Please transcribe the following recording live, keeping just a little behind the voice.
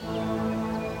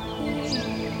If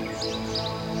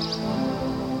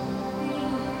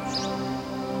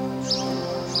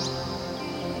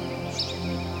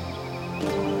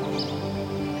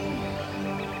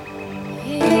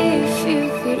you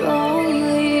could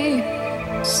only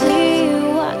see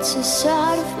what's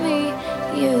inside of me,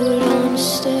 you'd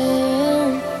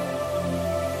understand.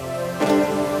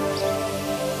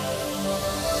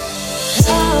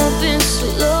 I've been so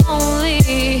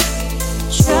lonely,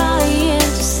 trying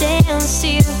to stand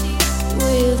still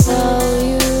without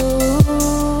you.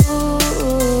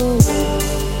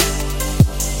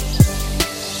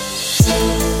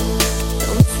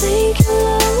 Don't think you'll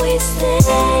always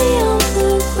stay on the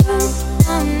ground.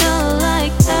 I'm not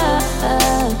like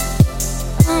that.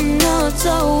 I'm not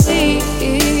so weak.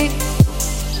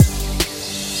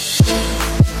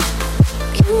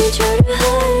 Can we try to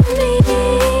hurt me?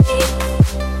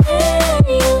 And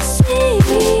you'll see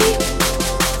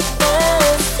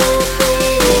what's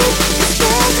happening.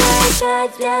 Just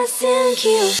like that doesn't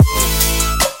kill.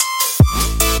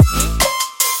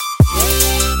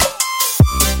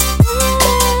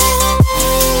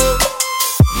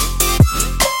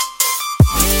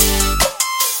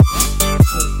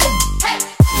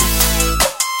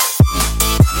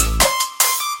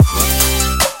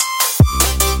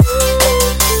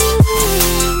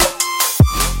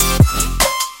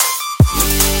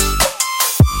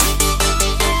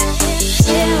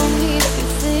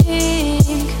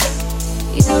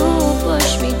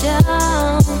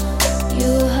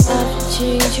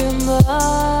 Change your mind.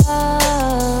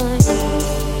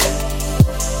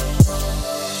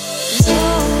 No,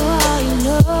 I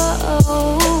know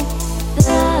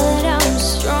that I'm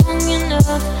strong enough.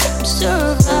 I'm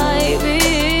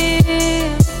surviving.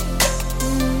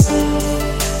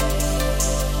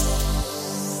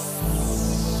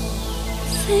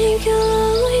 Think I'll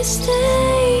always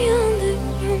stay on the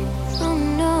ground. I'm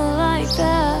not like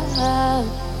that.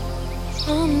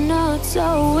 I'm not so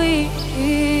weak.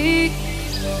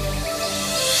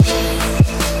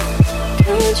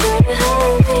 Don't try to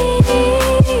hold me,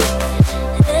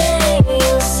 and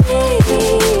you'll see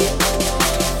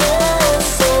I'll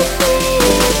set free.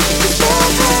 Just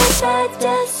like that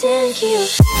doesn't kill.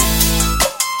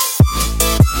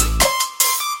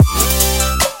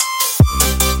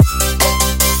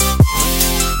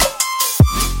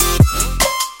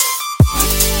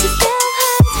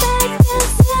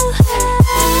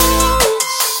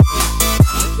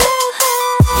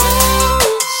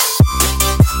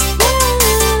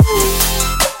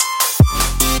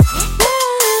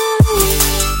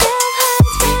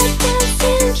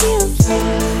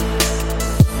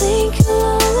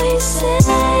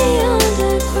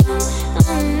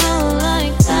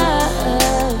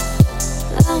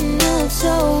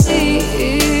 So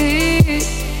weak.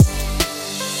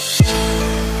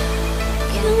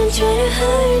 Come try to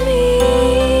hurt me,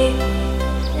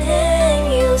 then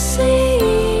you'll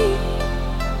see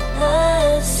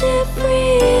I'll set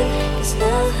free. 'Cause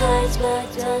love hurts but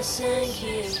doesn't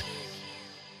kill.